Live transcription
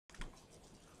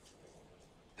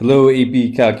Hello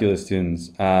AP Calculus students.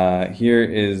 Here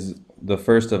is the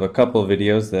first of a couple of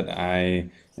videos that I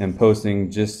am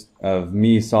posting just of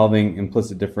me solving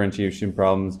implicit differentiation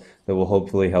problems that will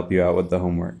hopefully help you out with the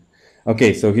homework.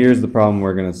 Okay, so here's the problem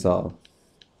we're going to solve.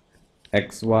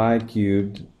 xy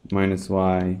cubed minus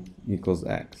y equals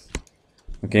x.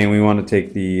 Okay, and we want to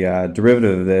take the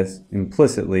derivative of this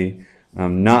implicitly,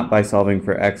 not by solving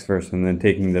for x first and then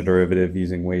taking the derivative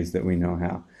using ways that we know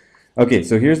how. Okay,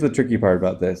 so here's the tricky part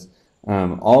about this.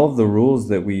 All of the rules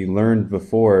that we learned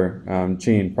before,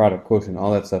 chain, product, quotient,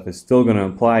 all that stuff is still going to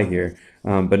apply here,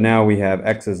 but now we have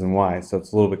x's and y's, so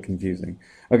it's a little bit confusing.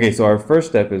 Okay, so our first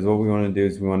step is what we want to do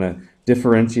is we want to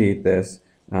differentiate this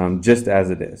just as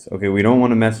it is. Okay, we don't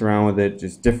want to mess around with it,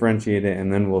 just differentiate it,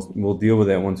 and then we'll deal with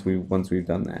it once we've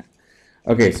done that.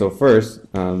 Okay, so first,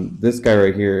 this guy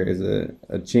right here is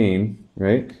a chain,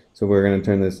 right? So we're going to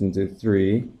turn this into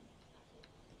 3xy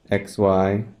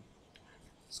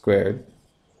squared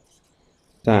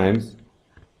times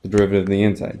the derivative of the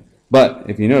inside. But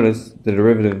if you notice, the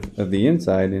derivative of the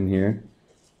inside in here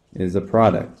is a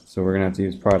product. So we're going to have to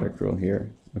use product rule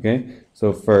here. Okay?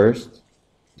 So first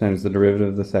times the derivative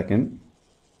of the second.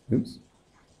 Oops.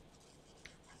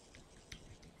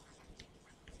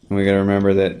 And we got to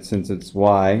remember that since it's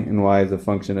y and y is a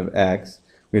function of x,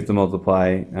 we have to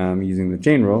multiply using the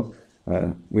chain rule.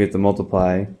 We have to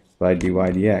multiply by dy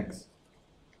dx.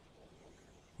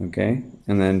 Okay,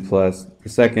 and then plus the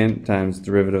second times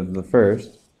derivative of the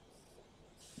first.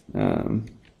 And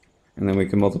then we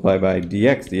can multiply by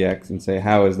dx and say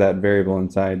how is that variable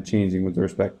inside changing with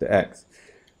respect to x.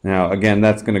 Now again,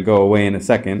 that's going to go away in a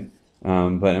second,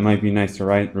 but it might be nice to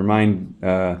write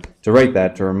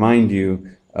that to remind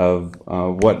you of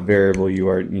what variable you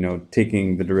are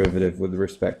taking the derivative with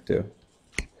respect to.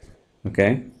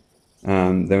 Okay,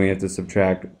 then we have to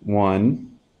subtract 1.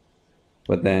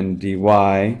 But then dy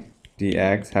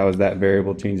dx, how is that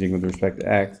variable changing with respect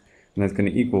to x? And that's going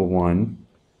to equal 1.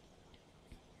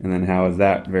 And then how is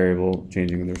that variable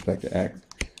changing with respect to x?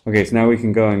 Okay, so now we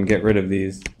can go and get rid of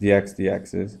these dx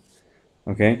dx's.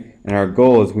 Okay, and our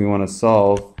goal is we want to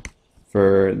solve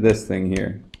for this thing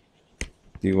here,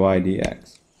 dy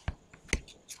dx.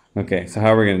 Okay, so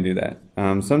how are we going to do that?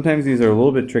 Sometimes these are a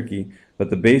little bit tricky,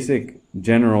 but the basic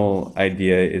general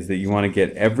idea is that you want to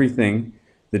get everything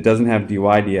that doesn't have dy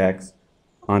dx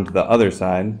onto the other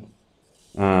side,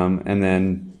 and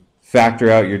then factor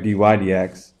out your dy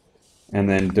dx, and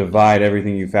then divide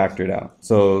everything you factored out.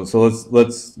 So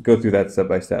let's go through that step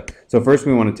by step. So first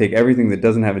we want to take everything that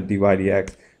doesn't have a dy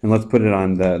dx and let's put it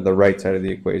on the right side of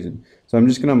the equation. So I'm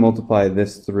just going to multiply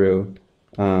this through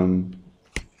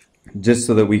just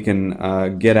so that we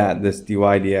can get at this dy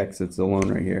dx that's alone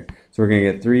right here. So we're going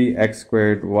to get 3x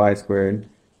squared y squared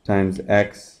times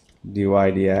x dy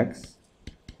dx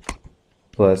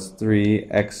plus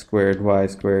 3x squared y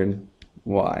squared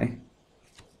y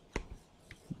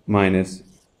minus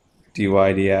dy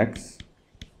dx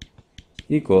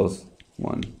equals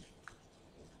 1.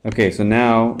 Okay, so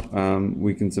now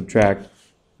we can subtract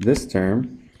this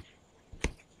term.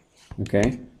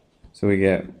 Okay, so we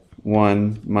get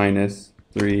 1 minus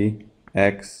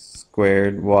 3x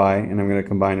squared y, and I'm going to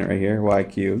combine it right here, y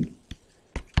cubed.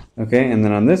 Okay, and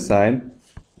then on this side,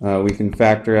 we can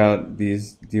factor out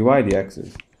these dy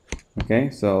dx's. Okay,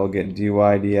 so I'll get dy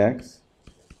dx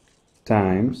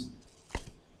times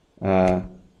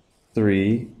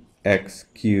 3x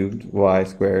cubed y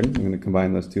squared. I'm going to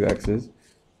combine those two x's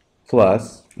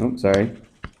plus,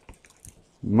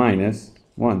 minus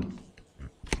 1.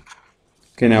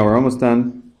 Okay, now we're almost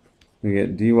done. We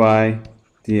get dy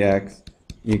dx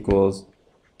equals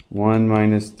 1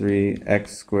 minus 3x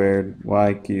squared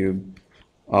y cubed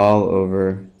all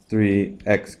over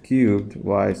 3x cubed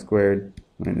y squared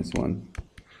minus 1.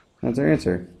 That's our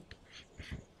answer.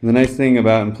 The nice thing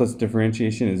about implicit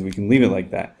differentiation is we can leave it like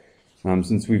that.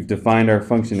 Since we've defined our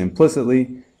function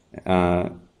implicitly,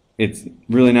 it's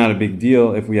really not a big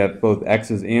deal if we have both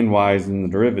x's and y's in the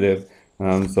derivative,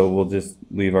 so we'll just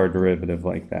leave our derivative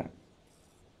like that.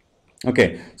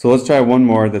 Okay, so let's try one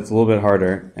more that's a little bit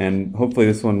harder, and hopefully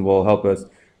this one will help us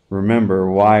remember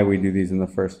why we do these in the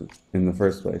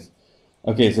first place.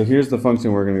 Okay, so here's the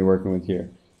function we're going to be working with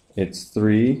here. It's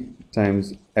 3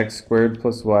 times x squared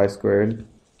plus y squared,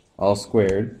 all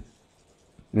squared,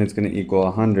 and it's going to equal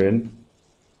 100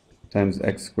 times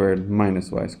x squared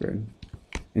minus y squared.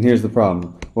 And here's the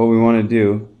problem. What we want to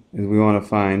do is we want to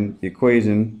find the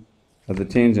equation of the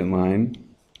tangent line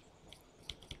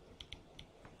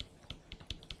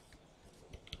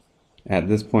at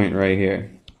this point right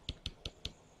here.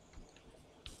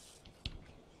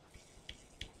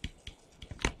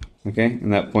 Okay,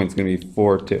 and that point's going to be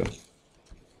 4, 2.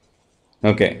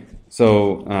 Okay,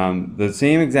 so the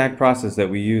same exact process that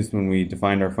we used when we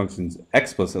defined our functions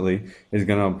explicitly is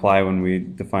going to apply when we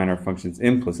define our functions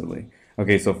implicitly.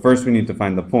 Okay, so first we need to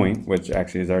find the point, which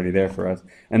actually is already there for us,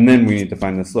 and then we need to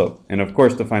find the slope. And of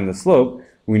course, to find the slope,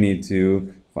 we need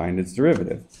to find its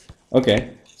derivative.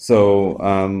 Okay, so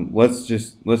let's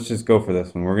just go for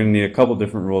this one. We're going to need a couple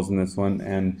different rules in this one,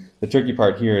 and the tricky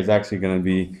part here is actually going to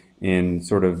be in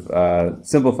sort of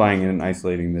simplifying and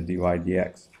isolating the dy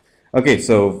dx. Okay,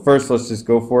 so first let's just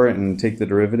go for it and take the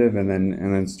derivative and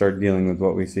then start dealing with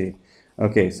what we see.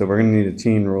 Okay, so we're going to need a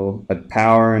chain rule, a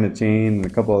power and a chain and a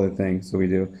couple other things. So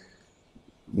we'll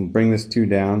bring this 2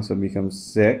 down so it becomes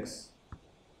 6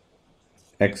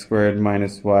 x squared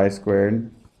minus y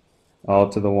squared all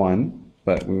to the 1,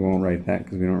 but we won't write that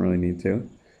because we don't really need to,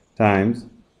 times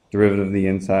derivative of the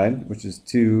inside, which is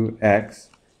 2x,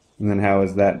 and then how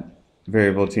is that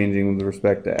variable changing with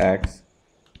respect to x?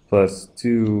 Plus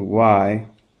 2y,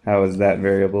 how is that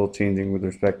variable changing with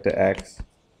respect to x?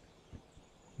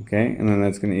 Okay, and then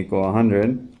that's going to equal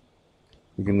 100.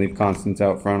 We can leave constants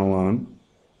out front alone.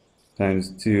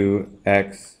 Times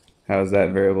 2x, how is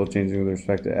that variable changing with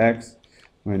respect to x?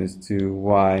 Minus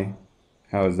 2y,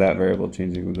 how is that variable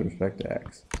changing with respect to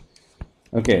x?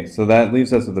 Okay, so that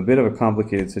leaves us with a bit of a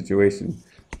complicated situation.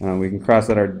 We can cross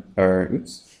out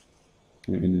oops,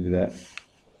 I didn't mean to do that.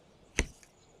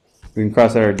 We can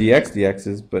cross out our dx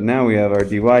dx's, but now we have our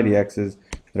dy dx's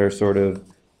that are sort of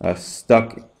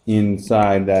stuck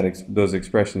inside those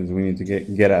expressions. We need to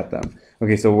get at them.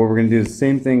 Okay, so what we're going to do is the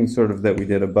same thing sort of that we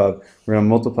did above. We're going to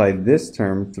multiply this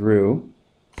term through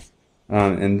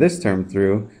and this term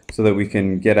through so that we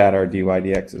can get at our dy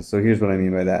dx's. So here's what I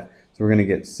mean by that. So we're going to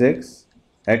get 6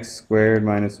 x squared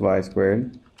minus y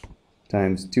squared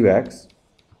times 2x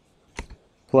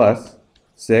plus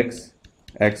 6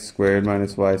 x squared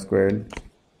minus y squared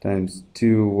times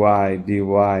 2y dy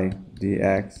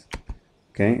dx.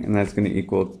 Okay, and that's going to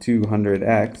equal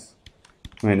 200x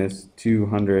minus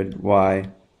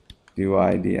 200y dy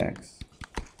dx.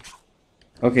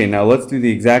 Okay, now let's do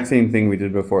the exact same thing we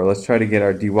did before. Let's try to get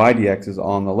our dy dx's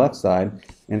all on the left side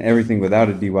and everything without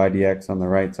a dy dx on the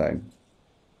right side.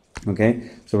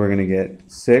 Okay, so we're going to get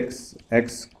 6x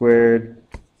squared,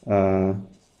 sorry,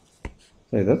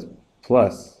 that's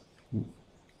plus.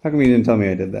 How come you didn't tell me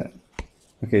I did that?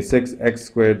 Okay, 6x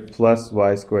squared plus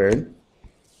y squared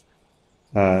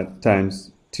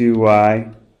times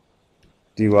 2y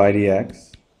dy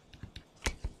dx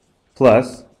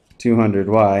plus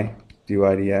 200y dy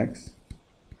dx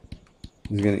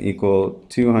is going to equal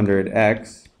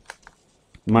 200x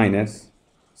minus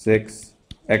 6x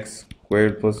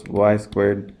squared plus y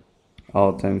squared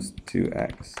all times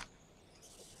 2x.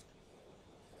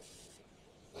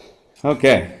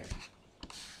 Okay.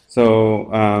 So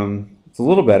it's a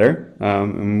little better,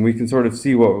 and we can sort of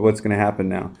see what's going to happen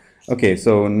now. Okay,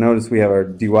 so notice we have our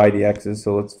dy dx's,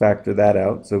 so let's factor that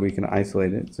out so we can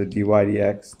isolate it. So dy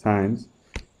dx times,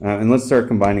 and let's start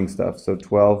combining stuff. So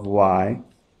 12y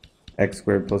x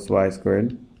squared plus y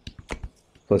squared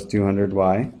plus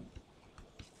 200y,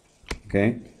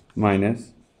 okay,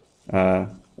 minus,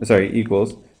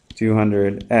 equals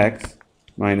 200x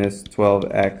minus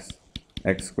 12x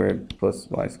x squared plus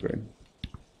y squared.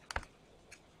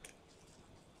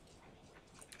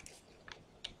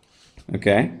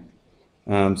 Okay,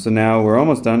 so now we're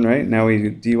almost done, right? Now we do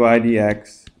dy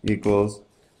dx equals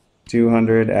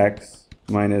 200x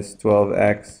minus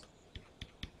 12x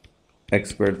x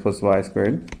squared plus y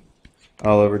squared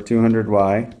all over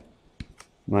 200y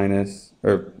minus,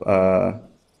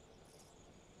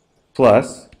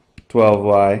 plus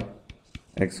 12y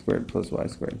x squared plus y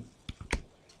squared.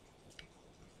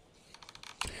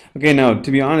 Okay, now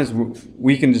to be honest,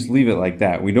 we can just leave it like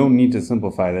that. We don't need to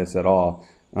simplify this at all.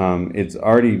 It's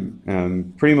already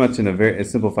pretty much in a very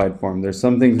simplified form. There's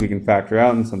some things we can factor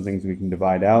out and some things we can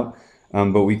divide out,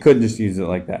 but we could just use it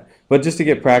like that. But just to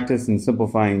get practice in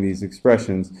simplifying these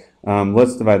expressions,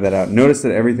 let's divide that out. Notice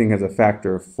that everything has a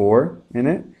factor of 4 in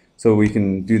it, so we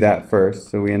can do that first.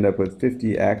 So we end up with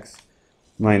 50x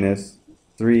minus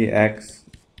 3x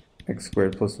x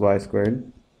squared plus y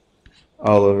squared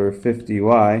all over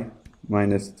 50y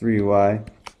minus 3y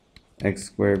x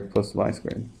squared plus y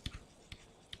squared.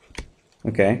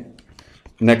 Okay,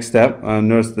 next step,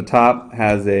 notice the top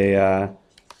has a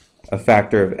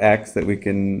factor of x that we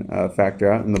can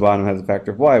factor out, and the bottom has a factor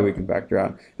of y we can factor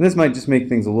out. And this might just make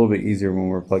things a little bit easier when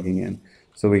we're plugging in.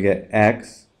 So we get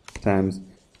x times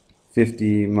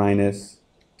 50 minus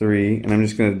 3, and I'm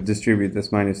just going to distribute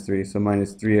this minus 3, so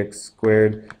minus 3x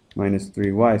squared minus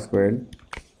 3y squared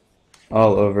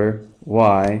all over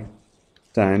y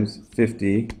times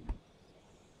 50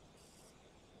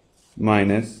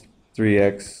 minus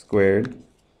 3x squared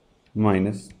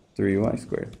minus 3y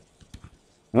squared.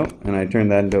 Oh, and I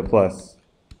turned that into a plus.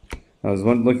 I was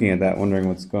looking at that, wondering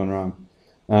what's going wrong.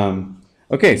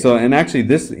 Okay, so, and actually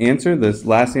this answer, this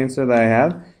last answer that I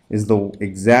have, is the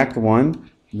exact one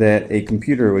that a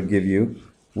computer would give you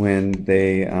when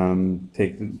they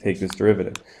take this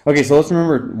derivative. Okay, so let's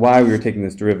remember why we were taking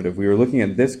this derivative. We were looking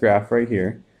at this graph right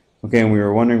here, okay, and we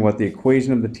were wondering what the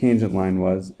equation of the tangent line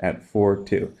was at 4,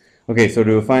 2. Okay, so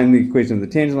to find the equation of the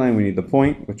tangent line, we need the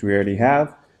point, which we already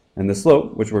have, and the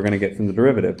slope, which we're going to get from the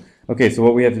derivative. Okay, so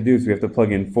what we have to do is we have to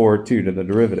plug in 4, 2 to the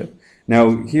derivative.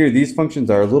 Now here, these functions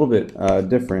are a little bit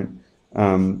different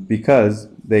because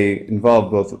they involve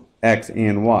both x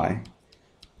and y.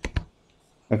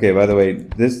 Okay, by the way,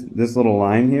 this little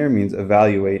line here means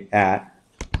evaluate at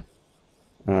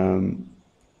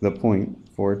the point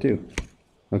 4, 2.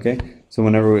 Okay, so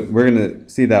whenever we're going to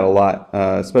see that a lot,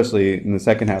 especially in the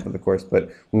second half of the course, but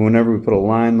whenever we put a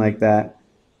line like that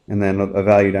and then a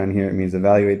value down here, it means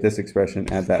evaluate this expression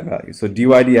at that value. So dy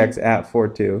dx at 4,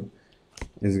 2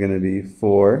 is going to be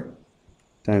 4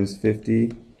 times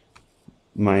 50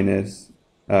 minus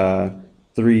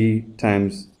 3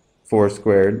 times 4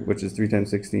 squared, which is 3 times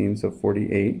 16, so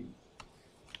 48,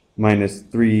 minus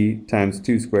 3 times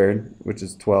 2 squared, which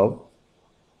is 12,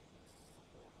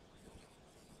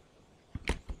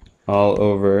 all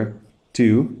over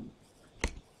 2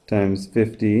 times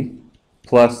 50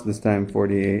 plus this time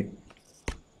 48,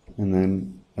 and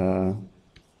then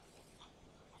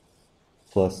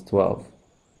plus 12.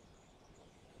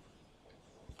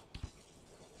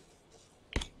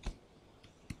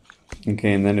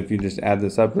 Okay, and then if you just add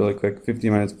this up really quick,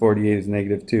 50 minus 48 is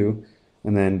negative 2,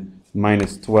 and then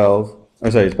minus 12,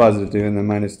 or sorry, it's positive 2, and then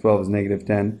minus 12 is negative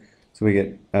 10. So we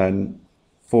get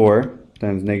 4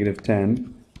 times negative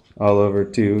 10 all over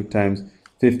 2 times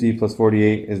 50 plus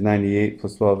 48 is 98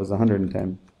 plus 12 is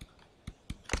 110.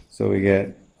 So we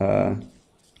get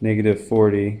negative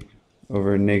 40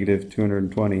 over negative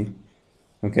 220.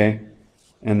 Okay,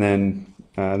 and then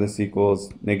this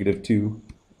equals negative 2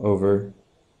 over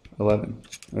 11.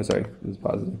 Oh, sorry, this is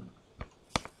positive.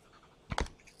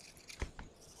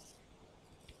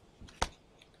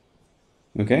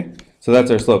 Okay, so that's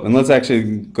our slope. And let's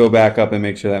actually go back up and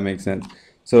make sure that makes sense.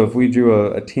 So if we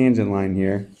drew a tangent line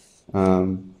here,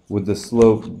 would the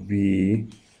slope be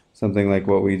something like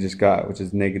what we just got, which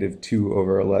is negative 2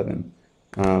 over 11?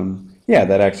 Yeah,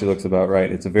 that actually looks about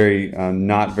right. It's a very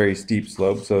not very steep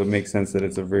slope, so it makes sense that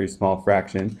it's a very small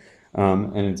fraction.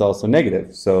 And it's also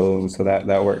negative, so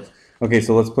that works. Okay,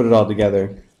 so let's put it all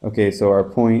together. Okay, so our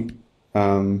point,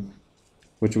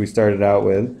 which we started out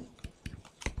with,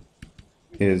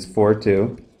 is 4,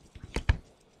 2.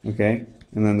 Okay,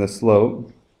 and then the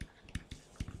slope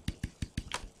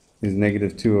is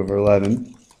negative 2 over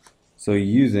 11. So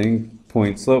using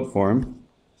point slope form,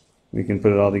 we can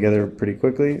put it all together pretty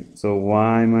quickly. So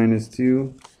y minus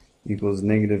 2 equals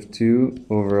negative 2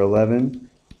 over 11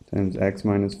 times x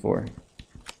minus 4. And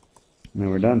then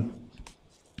we're done.